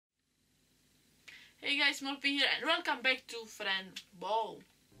Hey guys, MOLPE here and welcome back to Fran Bow.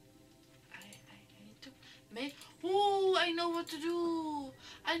 I need to make... Oh, I know what to do.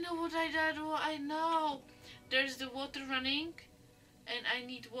 I know what I do. I know. There's the water running and I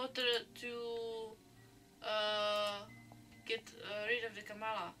need water to get rid of the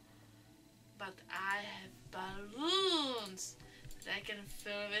Kamala. But I have balloons that I can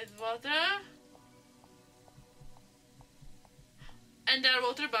fill with water. And there are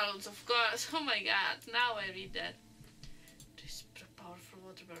water balloons, of course. Oh my god, now I read that. These powerful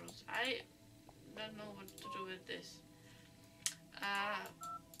water balloons. I don't know what to do with this.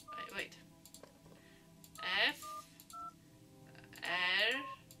 Wait. F R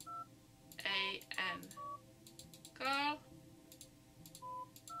A N. Call.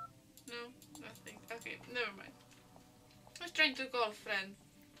 No, nothing. Okay, never mind. I was trying to call friend.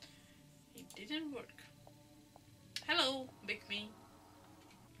 It didn't work. Hello, big me.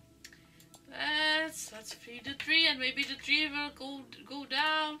 Let's free the tree, and maybe the tree will go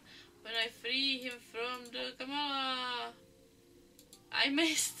down when I free him from the Kamala. I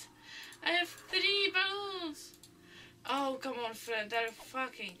missed. I have 3 balloons. Oh, come on, friend. They're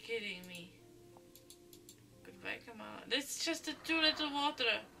fucking kidding me. Goodbye, Kamala. That's just a too little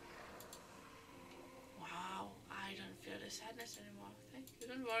water. Wow, I don't feel the sadness anymore. Thank you.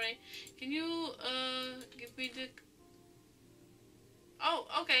 Don't worry. Can you give me the... Oh,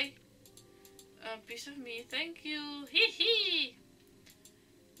 okay. A piece of me, thank you. Hee hee.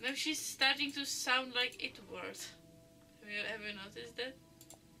 Now she's starting to sound like it word. Have you noticed that?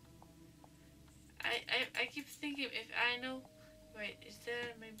 I keep thinking if I know. Wait, is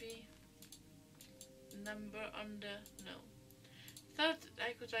there maybe number on the... No. Thought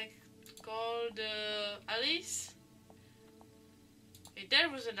I could like call the Alice. Wait,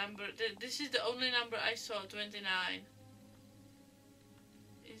 there was a number. This is the only number I saw. 29.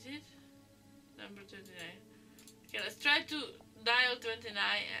 Is it? Number 29. Okay, let's try to dial 29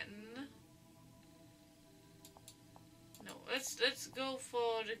 and... No, let's go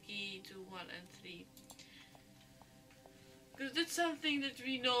for the key to 1 and 3. Because that's something that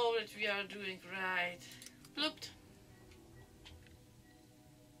we know that we are doing right. Blooped.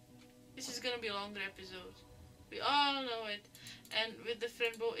 This is gonna be a longer episode. We all know it. And with the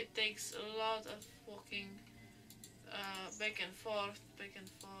Fran Bow it takes a lot of walking back and forth, back and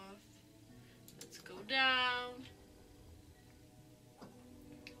forth. Let's go down.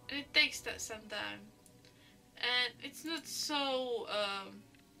 And it takes that some time. And it's not so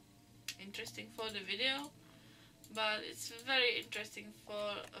interesting for the video, but it's very interesting for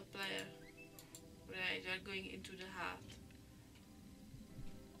a player. Right, you're going into the heart.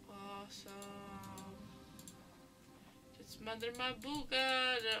 Awesome. It's Mother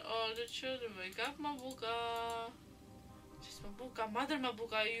Mabuka. All the children wake up, Mabuka. Just Mabuka, Mother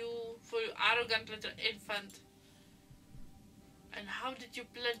Mabuka, you arrogant little infant. And how did you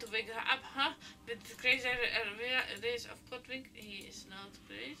plan to wake her up, huh? With the crazy rays of Codwink? He is not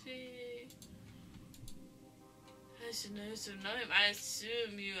crazy. I should know him. I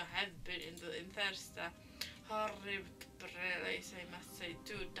assume you have been in Thirsta. Horrible place, I must say,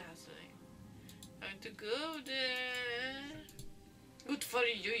 too dazzling. Going to go there. Good for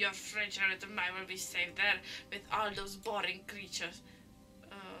you, your fragile little mind will be safe there with all those boring creatures.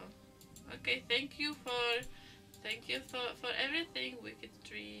 Okay, thank you for everything, Wicked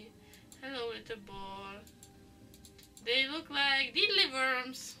Tree. Hello, little ball. They look like diddly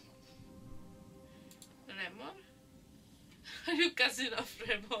worms. Remor? Are you cousin of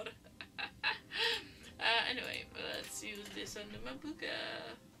Remor? Anyway, let's use this on the Mabuka.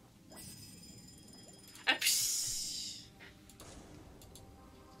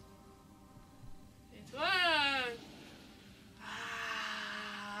 What?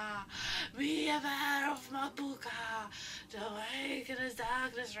 Beware of Mabuka. The awakened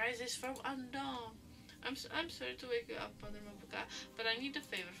darkness rises from unknown. I'm sorry to wake you up, Mother Mabuka, but I need a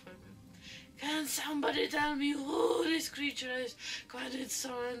favor from you. Can somebody tell me who this creature is? Quite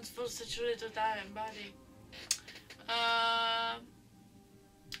insolent for such a little time, buddy.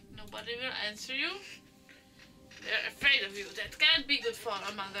 Nobody will answer you. They're afraid of you. That can't be good for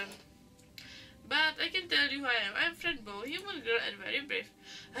a mother. But I can tell you who I am. I'm Fran Bow, human girl and very brave.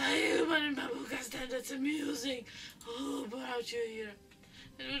 A human in Mabuka's den, that's amusing. Who brought you here?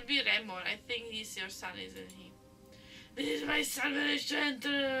 It would be Remor. I think he's your son, isn't he? Did my son manage to enter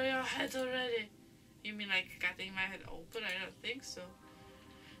your head already? You mean like cutting my head open? I don't think so.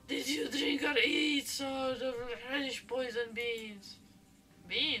 Did you drink or eat sort of reddish poison beans?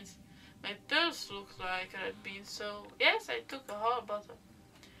 Beans? My pills look like red beans, so yes, I took a whole bottle.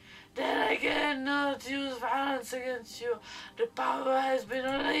 Then I cannot use violence against you. The power has been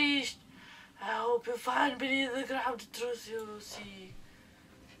unleashed. I hope hope you find beneath the ground the truth you seek.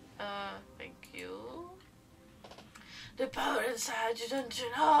 Thank you. The power inside you, don't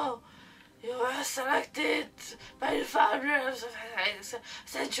you know? You were selected by the founder of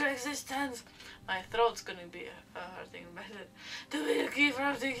central existence. My throat's gonna be hurting better. To be the keeper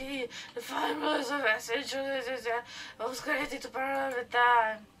of the key, the founders of essential existence was created to parallel the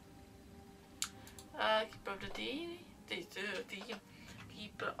time. Keeper of the key.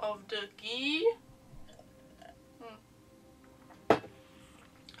 Keeper of the key.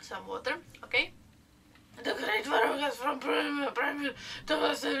 Some water, okay. The great warriors from Premier told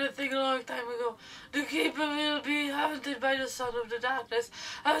us everything a long time ago. The keeper will be haunted by the son of the darkness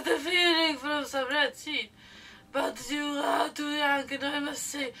after feeding from some red seed. But you are too young, and I must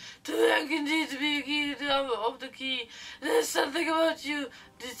say, too young indeed to be a keeper of the key. There's something about you.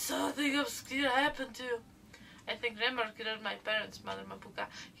 Did something obscure happen to you? I think Remor killed my parents, Mother Mapuka.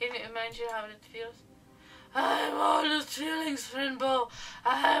 Can you imagine how it feels? I am all the feelings, Fran Bow.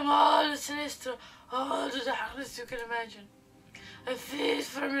 I am all the sinister, all the darkness you can imagine. I feed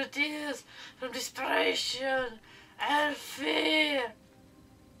from your tears, from desperation and fear.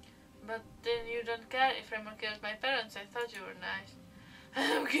 But then you don't care if Remor killed my parents. I thought you were nice. I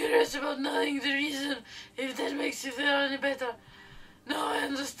am curious about knowing the reason, if that makes you feel any better. No, I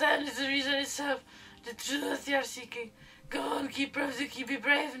understand it's the reason itself, the truth you are seeking. Go on, keeper of the key, be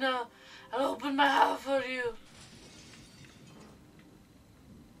brave now. I'll open my heart for you.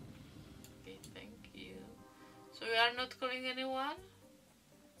 Okay, thank you. So we are not calling anyone?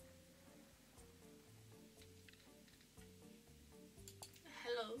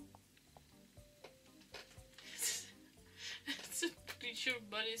 Hello. It's a creature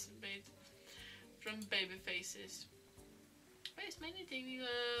bodies made from baby faces. Where's my knitting?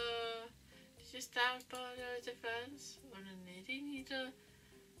 Did you start with the friends? Or the knitting needle?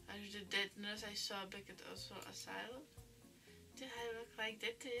 Are you the dead nurse I saw back at Oslo Asylum? Do I look like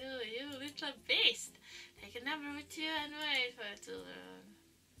that to you? You little beast! Take a number with you and wait for it to learn.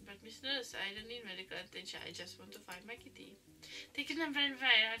 But Miss Nurse, I don't need medical attention, I just want to find my kitty. Take a number and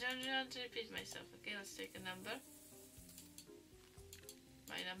wait, I don't want to repeat myself. Okay, let's take a number.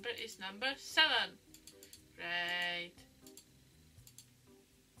 My number is number 7. Right.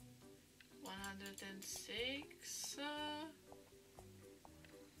 106.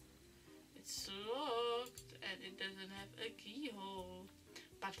 It's locked and it doesn't have a keyhole.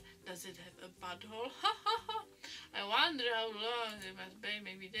 But does it have a butthole? I wonder how long it must be,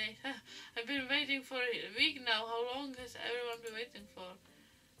 maybe days. I've been waiting for a week now. How long has everyone been waiting for?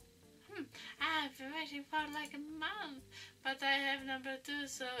 I've been waiting for like a month. But I have number 2,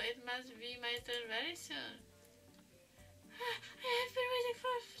 so it must be my turn very soon. I have been waiting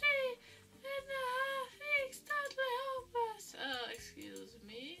for 3.5 weeks, totally hopeless. Excuse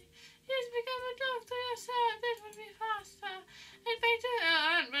me. Yes, become a doctor yourself, that would be faster.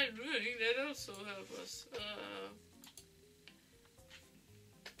 And by doing that also help us.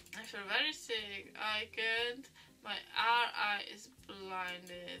 I feel very sick. I can't. My eye is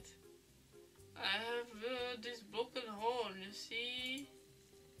blinded. I have this broken horn, you see?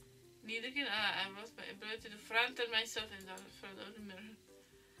 Neither can I. I lost my ability to frontal myself in front of the mirror.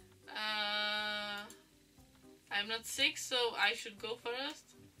 I'm not sick, so I should go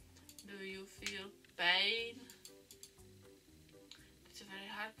first. Do you feel pain? That's a very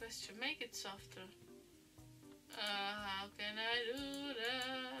hard question. Make it softer. How can I do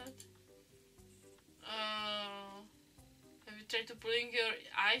that? Have you tried to pulling your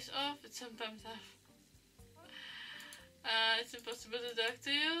eyes off? It's sometimes tough. It's impossible to talk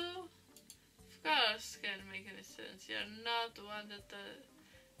to you. Of course, can't make any sense. You're not the one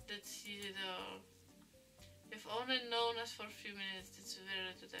that sees it all. You've only known us for a few minutes. It's very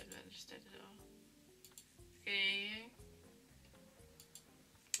little time to understand it all. Okay.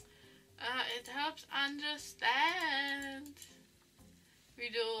 It helps understand. We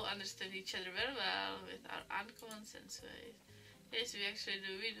do understand each other very well with our uncommon sense ways. Yes, we actually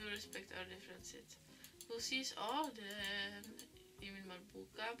do. We do respect our differences. Who sees all of them? You mean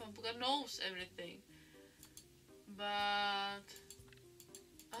Mapuka? Mapuka knows everything. But...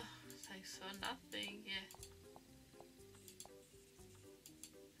 oh, thanks for nothing. Yeah.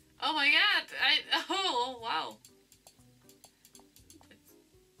 Oh my god! Oh wow!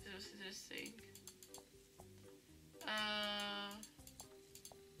 That was interesting.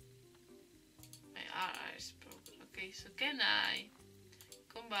 My eye is broken. Okay, so can I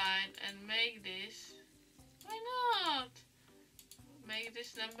combine and make this? Why not? Make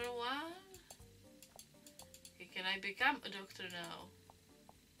this number 1? Okay, can I become a doctor now?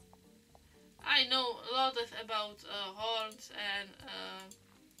 I know a lot about horns and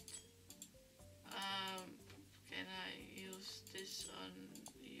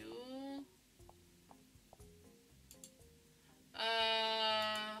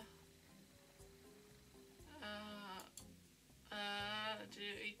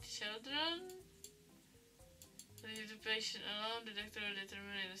treat children. Leave the patient alone. The doctor will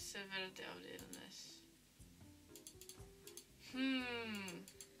determine the severity of the illness.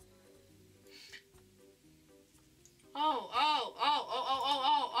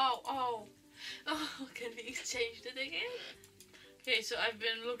 Oh, can we exchange it again? Okay, so I've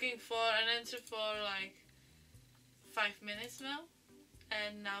been looking for an answer for like 5 minutes now.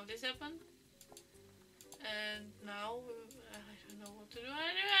 And now this happened. And now, I don't know what to do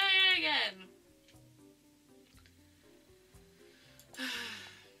again.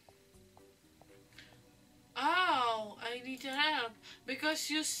 Oh, I need your help. Because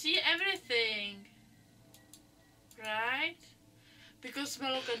you see everything. Right? Because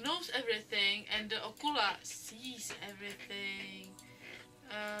Maloka knows everything and the Okula sees everything.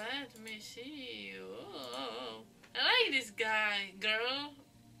 Let me see. Oh, I like this guy, girl.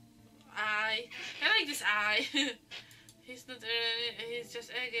 I like this eye. He's not he's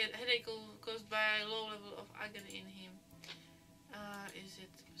just headache caused by a low level of agony in him. Is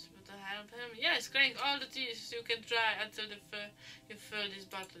it possible to help him? Yes, crank all the teeth you can try until you fill this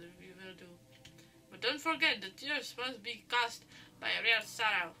bottle. You will do. But don't forget that tears must be caused by a real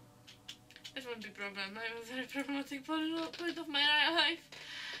sorrow. That won't be a problem. I'm a very problematic point of my life.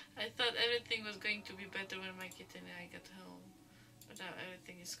 I thought everything was going to be better when my kitten and I got home. But now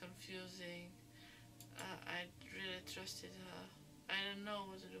everything is confusing. I really trusted her. I don't know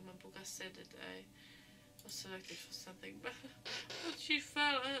what to do. Mabuka said that I was selected for something, but she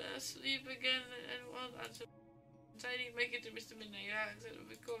fell asleep again and won't answer. I need to make it to Mr. Midnight. I will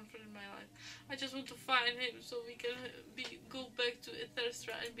be confident in my life. I just want to find him so we can go back to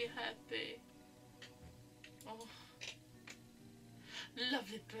Etherstra and be happy. Oh,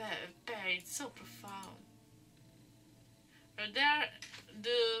 lovely pair. It's so profound. There are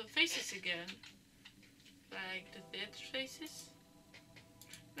the faces again, like the theater faces.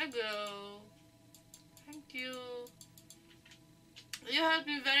 Let go. Thank you. You helped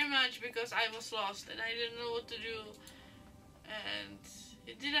me very much because I was lost and I didn't know what to do. And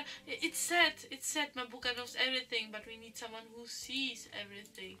it said Mabuka knows everything, but we need someone who sees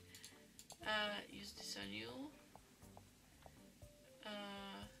everything. Use this on you.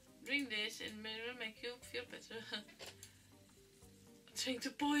 Drink this and it will make you feel better. Trying to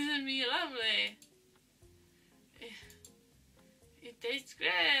poison me, lovely. It tastes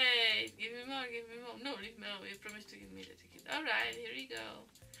great. Give me more, give me more. No, leave me alone. You promised to give me the ticket. Alright, here we go.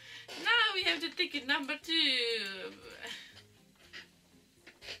 Now we have the ticket number 2.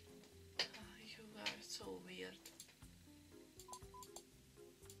 Oh, you are so weird.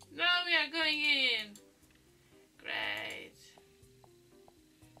 Now we are going in. Great.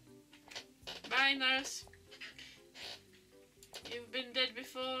 Bye, nurse. You've been dead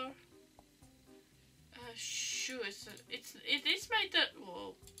before. Sure, it is my turn.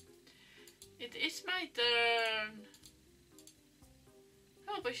 Whoa. It is my turn.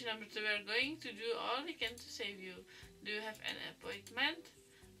 Hello, patient number 2. We are going to do all we can to save you. Do you have an appointment?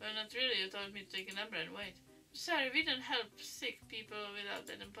 Well, not really. You told me to take a number and wait. Sorry, we don't help sick people without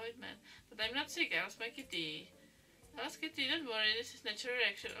an appointment. But I'm not sick. I lost my kitty. Don't worry. This is natural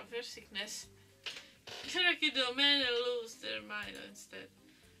reaction of your sickness. Lucky though, men lose their mind instead.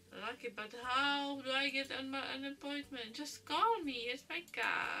 Lucky, but how do I get an appointment? Just call me. Here's my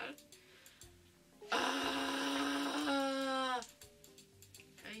card. I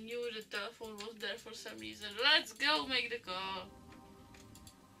knew the telephone was there for some reason. Let's go make the call.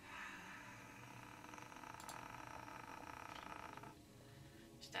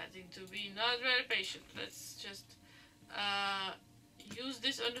 Starting to be not very patient. Let's just use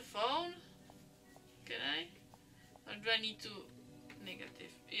this on the phone. Can I? Or do I need to...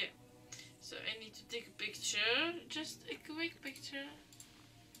 Negative, yeah. So I need to take a picture, just a quick picture.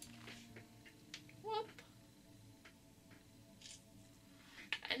 Whoop.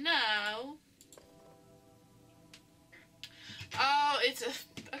 And now, oh, it's a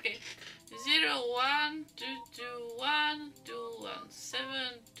okay.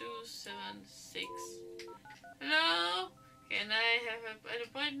 01221217276. Hello. Can I have an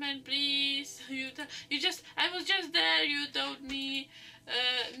appointment, please? I was just there. You told me.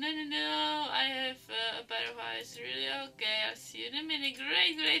 No. I have a pair of eyes. Really? Okay. I'll see you in a minute.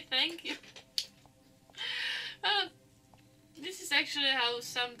 Great. Thank you. This is actually how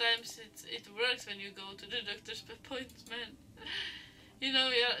sometimes it works when you go to the doctor's appointment. You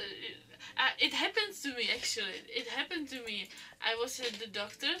know, it happens to me actually. It happened to me. I was at the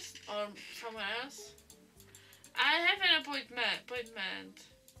doctor's or somewhere else. I have an appointment.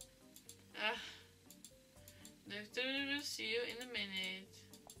 Doctor will see you in a minute.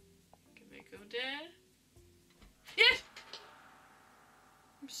 Can we go there? Yes!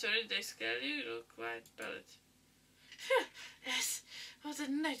 I'm sorry, did I scare you? You look quite pallid. Yes, what a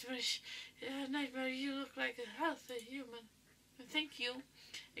nightmarish nightmare. You look like a healthy human. Thank you.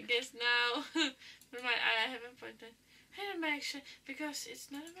 I guess now for my eye I have an appointment. I don't actually, because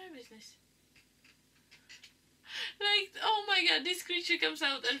it's none of my business. Like, oh my god, this creature comes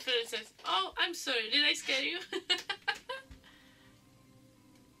out and Phil says, oh, I'm sorry, did I scare you?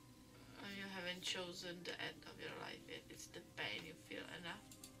 You haven't chosen the end of your life yet. It's the pain you feel enough.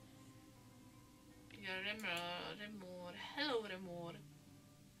 You're Remor. Hello, Remor.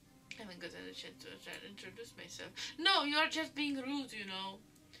 I haven't gotten a chance to introduce myself. No, you're just being rude, you know.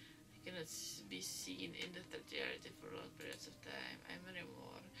 I cannot be seen in the 30th for long periods of time. I'm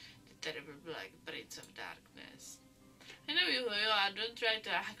Remor, the terrible black prince of darkness. I know you who you are. Don't try to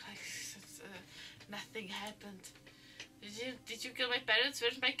act like nothing happened. Did you kill my parents?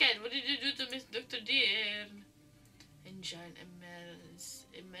 Where's my cat? What did you do to Miss Dr. Deern? Enjoying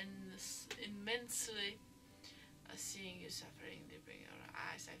immensely. Seeing you suffering, dipping your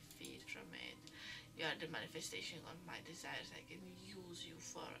eyes, I feed from it. You are the manifestation of my desires. I can use you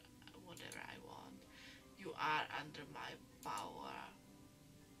for whatever I want. You are under my power.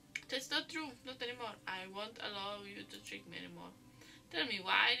 That's not true. Not anymore. I won't allow you to trick me anymore. Tell me,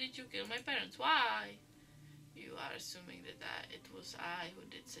 why did you kill my parents? Why? You are assuming that it was I who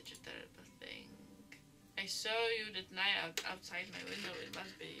did such a terrible thing. I saw you that night outside my window. It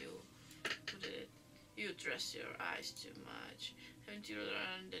must be you who did it. You trust your eyes too much. Haven't you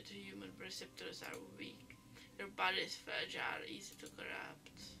learned that human receptors are weak? Your body is fragile, easy to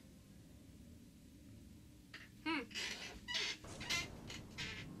corrupt.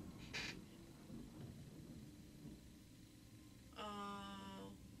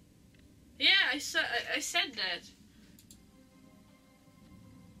 Oh. Yeah, I said that.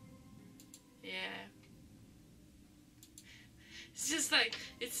 Yeah. It's just like,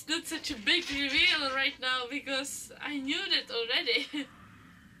 it's not such a big reveal right now because I knew that already.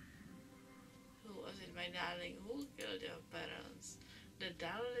 Who was it, my darling? Who killed your parents? The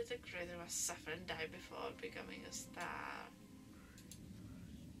dull little critter must suffer and die before becoming a star.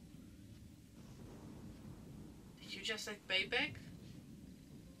 Did you just like payback?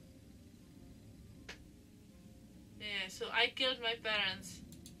 Yeah, so I killed my parents.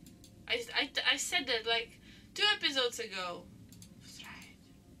 I said that like 2 episodes ago.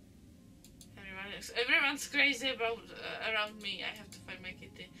 Everyone's crazy about around me. I have to find my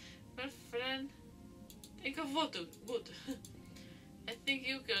kitty. My friend, think of wood. I think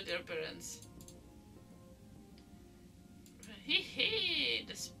you killed your parents. Hee,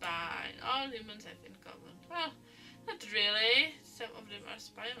 the spine. All humans have in common. Well, not really. Some of them are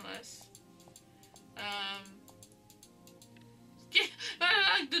spineless.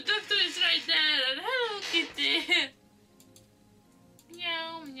 Look, the doctor is right there. Hello, kitty.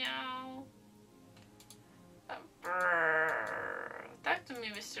 Meow, meow. Talk to me,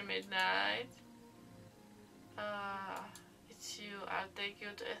 Mr. Midnight. It's you. I'll take you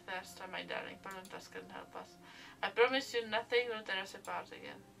to Ethestra, my darling. Palantas can help us. I promise you nothing will tear us apart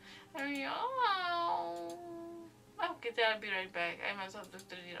again. Oh, okay, I'll be right back. I must have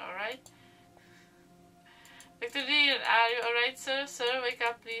Dr. Dean, alright? Dr. Dean, are you alright, sir? Sir, wake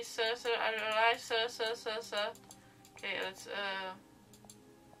up, please. Sir, are you alive? Sir. Okay, let's,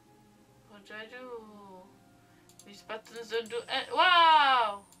 what do I do? These buttons don't do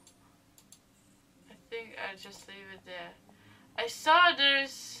wow! I think I'll just leave it there. I saw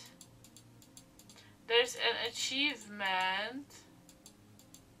there's an achievement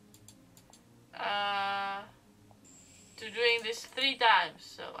to doing this 3 times,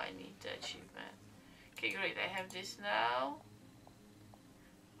 so I need the achievement. Okay, great, I have this now.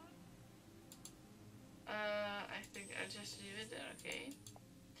 I think I'll just leave it there, okay.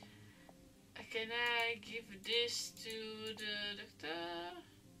 Can I give this to the doctor?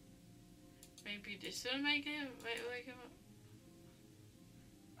 Maybe this will make him wake him up.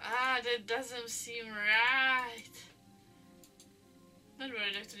 Ah, that doesn't seem right. Don't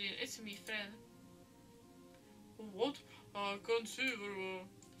worry, Dr. Dean, it's me, Fran. What? I can't see very well.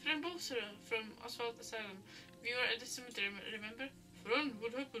 Fran Bow, sir, from Asphalt Asylum. We were at the cemetery, remember? Fran,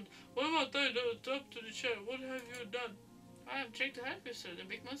 what happened? Why am I tied up to the chair? What have you done? I am trying to help you, sir. The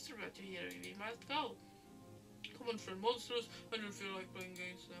big monster brought you here. We must go. Come on, friend. Monsters. I don't feel like playing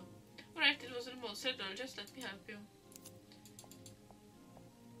games now. Alright, it was a monster. Just let me help you.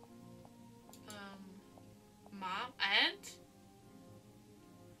 Mom, and?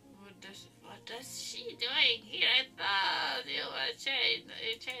 What does she doing here? I thought you were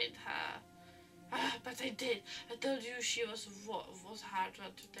chained her. Ah, but I did. I told you she was hard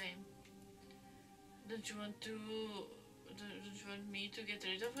one to tame. Don't you want to Don't you want me to get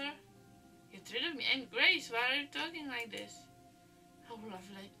rid of her? Get rid of me? And Grace, why are you talking like this? How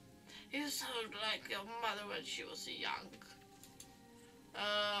lovely. You sound like your mother when she was young.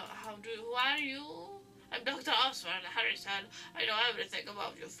 Who are you? I'm Dr. Oswald, Harry said. I know everything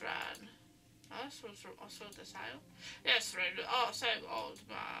about you, Fran. Oswald from Oswald Asylum? Yes, Fran, oh, same old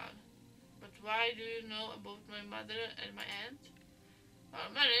man. But why do you know about my mother and my aunt?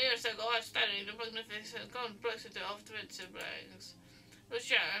 Well, many years ago I studied the magnificent complexity of twin siblings.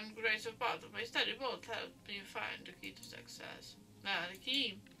 Lucia and Grace were part of my study. Both helped me find the key to success. The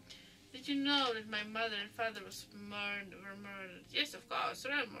key. Did you know that my mother and father were murdered? Yes, of course.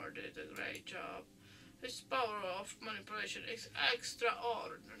 Remor did a great job. His power of manipulation is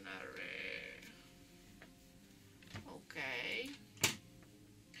extraordinary. Okay.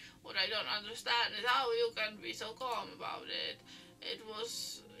 What I don't understand is how you can be so calm about it. It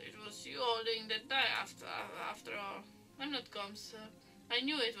was you holding that knife after all. I'm not calm, sir. I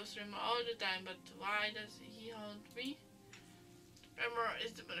knew it was Remor all the time, but why does he haunt me? Remor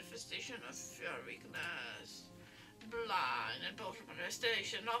is the manifestation of your weakness. Blind and powerful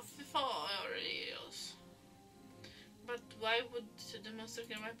manifestation of four years. But why would the monster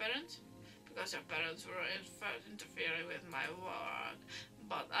kill my parents? Because your parents were interfering with my work.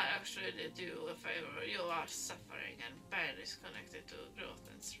 But I actually did you a favor. You are suffering and pain is connected to growth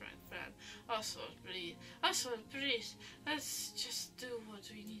and strength, Fran. Oswald, please. Oswald, please. Let's just do what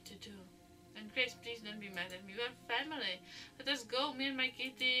we need to do. And Grace, please don't be mad at me. We're family. Let us go, me and my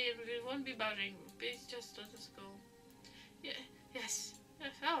kitty. We won't be bothering. Please just let us go. Yeah, yes.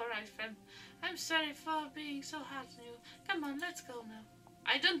 Alright, Fran. I'm sorry for being so hard on you. Come on, let's go now.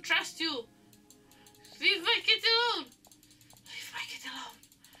 I don't trust you. Leave my kitty alone. Leave my kitty alone.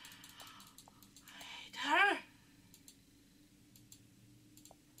 I hate her.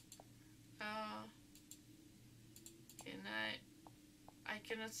 I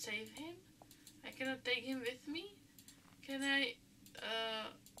cannot save him? I cannot take him with me? Can I,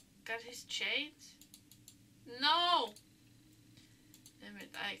 cut his chains? No! Damn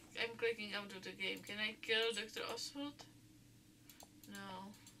it, I'm clicking out of the game. Can I kill Dr. Oswald?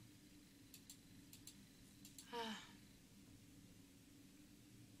 No.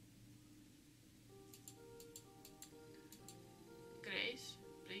 Grace,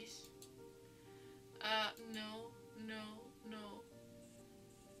 please. No.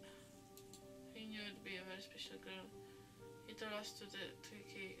 He knew it'd be a very special girl. He told us to the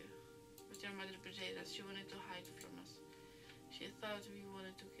key, but your mother betrayed us. She wanted to hide from us. She thought we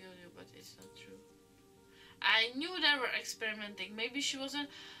wanted to kill you, but it's not true. I knew they were experimenting. Maybe she wasn't...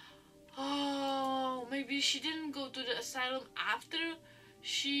 Oh, maybe she didn't go to the asylum after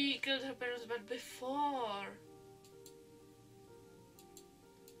she killed her parents, but before.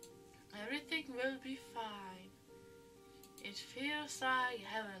 Everything will be fine. It feels like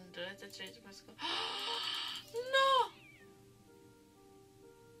heaven. The letter change must go. No!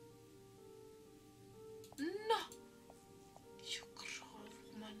 No! You cruel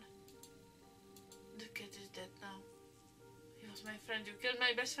woman. The kid is dead now. He was my friend. You killed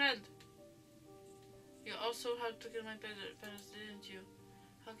my best friend. You also helped to kill my parents, didn't you?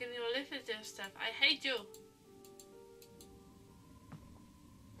 How can you live with yourself? I hate you.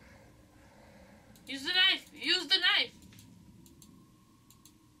 Use the knife! Use the knife!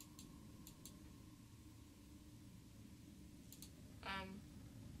 Hello?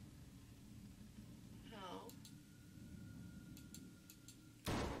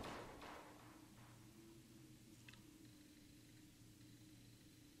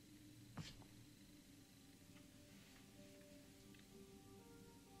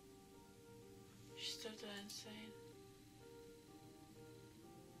 She's totally insane.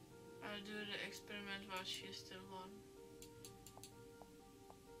 I'll do the experiment while she's still on.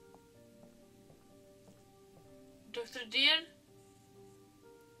 Dr. Dean?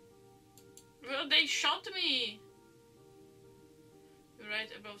 Well, they shot me! You're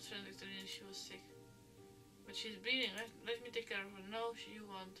right about Dr. Dean, she was sick. But she's bleeding, let me take care of her. No, you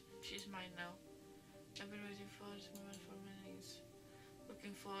won't. She's mine now. I've been waiting for this moment for minutes.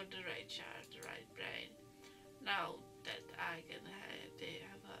 Looking for the right child, the right brain. Now that I can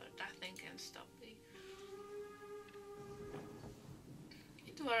have her, nothing can stop me.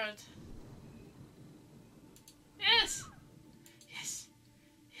 It worked. Yes! Yes!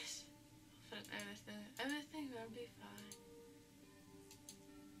 Yes! But everything will be fine.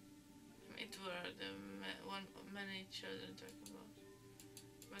 It were the many children talk about.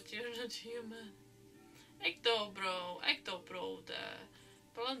 But you're not human. Ik to brouwde.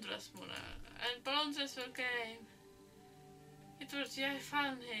 Palondras Mona. And Palondras came. It was I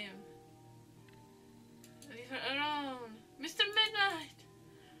found him. Leave her alone. Mr. Midnight!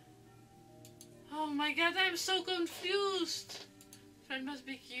 Oh my god, I'm so confused! Fran must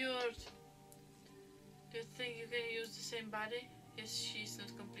be cured. Do you think you can use the same body? Yes, she's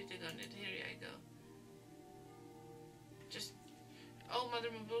not completely on it. Here I go. Just... Oh, Mother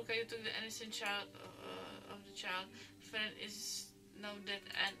Mabuka, you took the innocent child of the child. Fran is now dead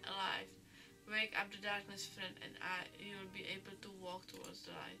and alive. Wake up the darkness, Fran, and you'll be able to walk towards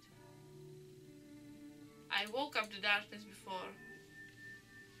the light. I woke up the darkness before.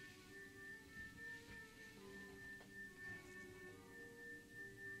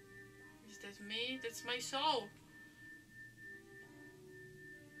 Is that me? That's my soul.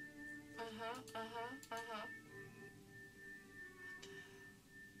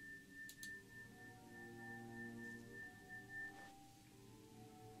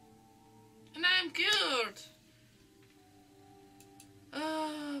 And I'm cured.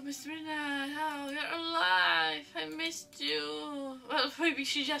 Oh, Mr. Midnight, how you're alive? I missed you. Well, maybe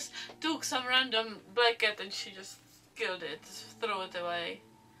she just took some random black cat and she just killed it, threw it away.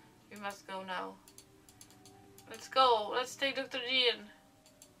 We must go now. Let's go. Let's take Dr. Dean.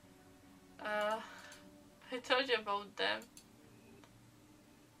 I told you about them.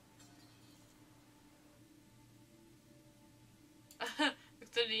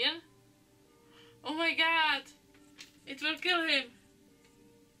 Dr. Dean? Oh my god! It will kill him!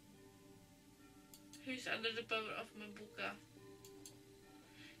 He's under the power of Mabuka.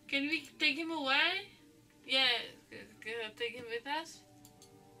 Can we take him away? Yeah, take him with us?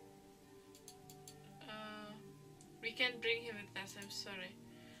 We can't bring him with us, I'm sorry.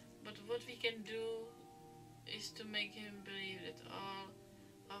 But what we can do is to make him believe that all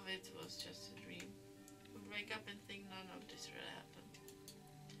of it was just a dream. He'll wake up and think none of this really happened.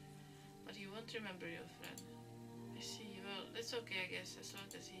 But he won't remember your friend. I see. Well, that's okay, I guess, as long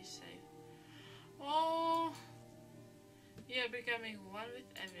as he's safe. Oh, you're becoming one with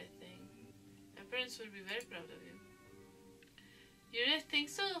everything. Your parents will be very proud of you. You really think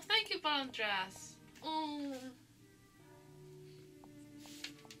so? Thank you, Palantras. Oh.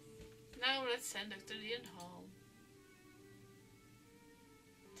 Now let's send Dr. Dean home.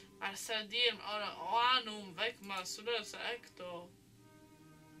 Arsadiem ara oanum vekma sudas ecto.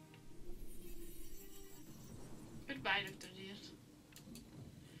 Goodbye, Dr. Dean.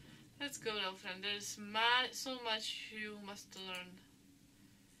 Let's go, little friend. There's so much you must learn.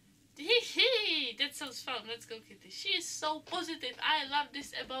 Hee, that sounds fun. Let's go, Kitty. She is so positive. I love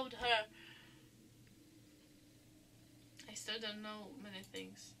this about her. I still don't know many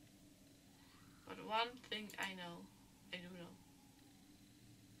things. But one thing I do know.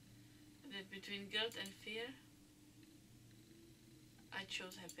 That between guilt and fear, I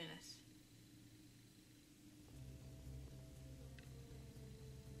chose happiness.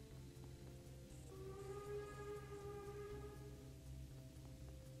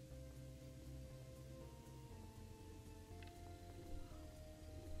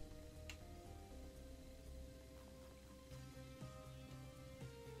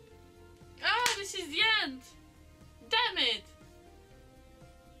 Oh, this is the end! Damn it!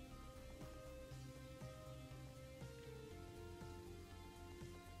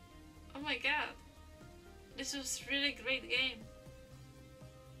 Oh my god. This was really great game.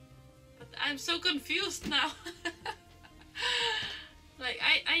 But I'm so confused now. Like,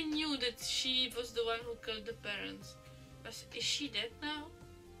 I knew that she was the one who killed the parents. But is she dead now?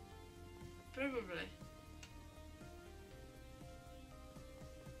 Probably.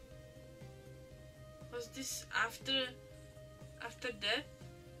 Was this after death?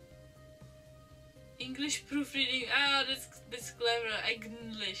 English proofreading. Ah, that's clever.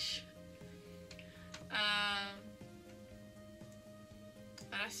 English.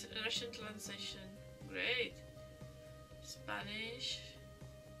 Russian translation. Great. Spanish.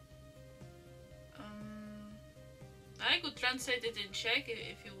 I could translate it in Czech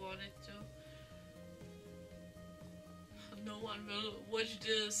if you wanted to. No one will watch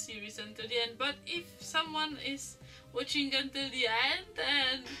the series until the end, but if someone is watching until the end,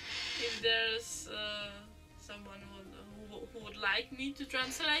 and if there's someone who would like me to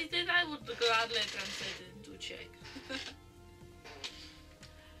translate it, I would gladly translate it into Czech.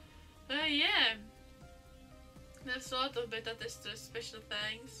 Yeah, there's a lot of beta testers, special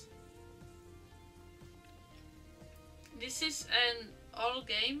thanks. This is an old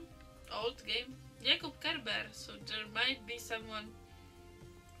game. Jakub Kerber, so there might be someone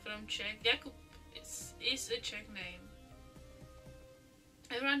from Czech. Jakub is a Czech name.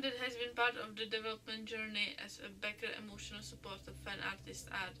 Everyone that has been part of the development journey as a backer, emotional support of fan art,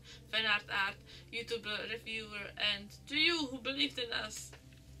 YouTuber, reviewer, and to you who believed in us.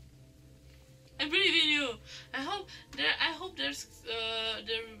 I believe in you. I hope there's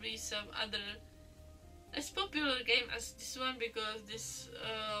there will be some other as popular game as this one, because this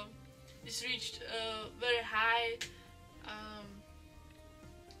reached very high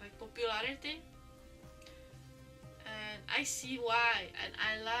like popularity, and I see why, and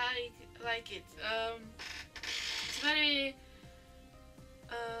I like it. It's very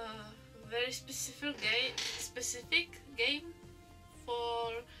specific game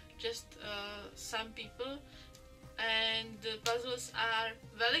for just some people, and the puzzles are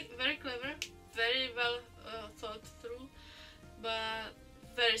very clever, very well thought through, but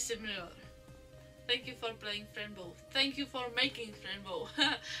very similar. Thank you for playing Fran Bow. Thank you for making Fran Bow.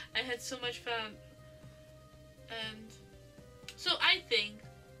 I had so much fun. And so I think,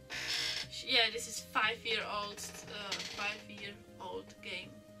 yeah, this is 5-year-old game.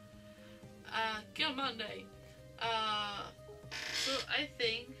 Kill Monday. So I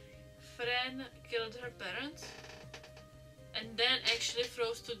think Fran killed her parents and then actually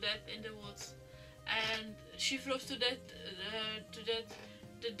froze to death in the woods. And she froze to death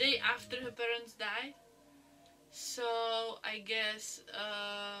the day after her parents died. So I guess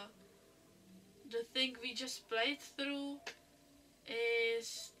the thing we just played through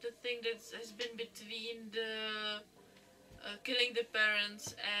is the thing that has been between the killing the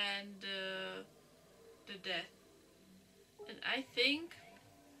parents and the death. And I think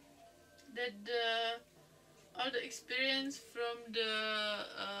that all the experience from the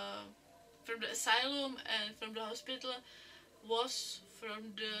asylum and from the hospital was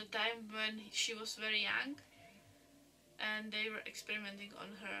from the time when she was very young, and they were experimenting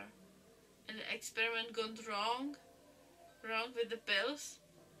on her, and the experiment gone wrong with the pills.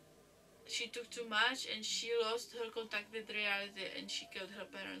 She took too much and she lost her contact with reality, and she killed her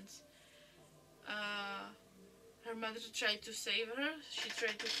parents. Her mother tried to save her, she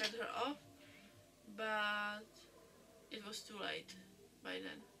tried to cut her off, but it was too late by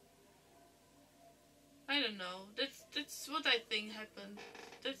then. I don't know, that's what I think happened.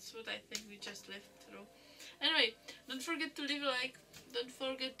 That's what I think we just lived through. Anyway, don't forget to leave a like, don't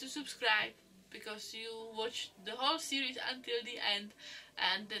forget to subscribe, because you watched the whole series until the end,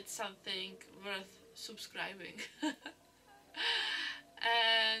 and that's something worth subscribing.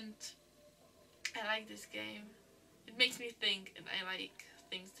 And I like this game. It makes me think, and I like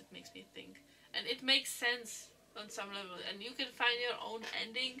things that makes me think. And it makes sense on some level, and you can find your own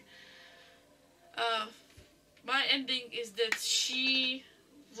ending. My ending is that she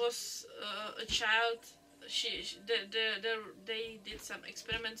was a child. They did some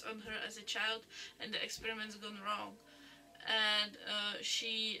experiments on her as a child, and the experiments gone wrong, and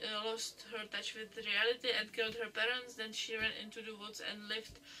she lost her touch with reality and killed her parents. Then she ran into the woods and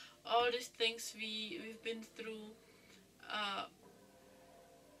lived all these things we've been through,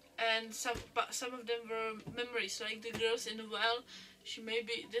 and some of them were memories, like the girls in the well.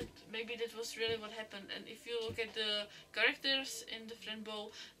 Maybe that was really what happened. And if you look at the characters in the Fran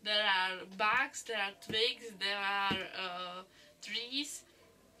Bow, there are bugs, there are twigs, there are trees,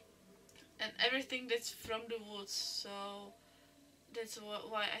 and everything that's from the woods. So that's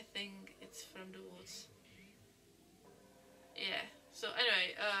why I think it's from the woods. Yeah. So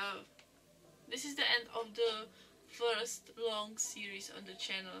anyway, this is the end of the first long series on the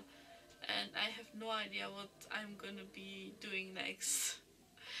channel, and I have no idea what I'm gonna be doing next.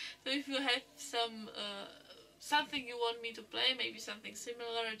 So if you have some something you want me to play, maybe something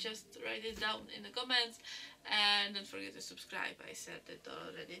similar, just write it down in the comments, and don't forget to subscribe. I said that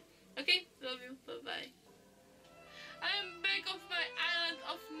already. Okay, love you, bye bye. I am back off my island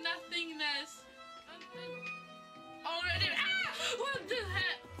of nothingness. Already. Ah! What the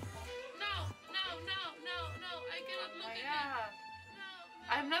heck? No, I cannot look at it. No.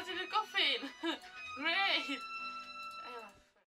 I'm not in a coffin. Great.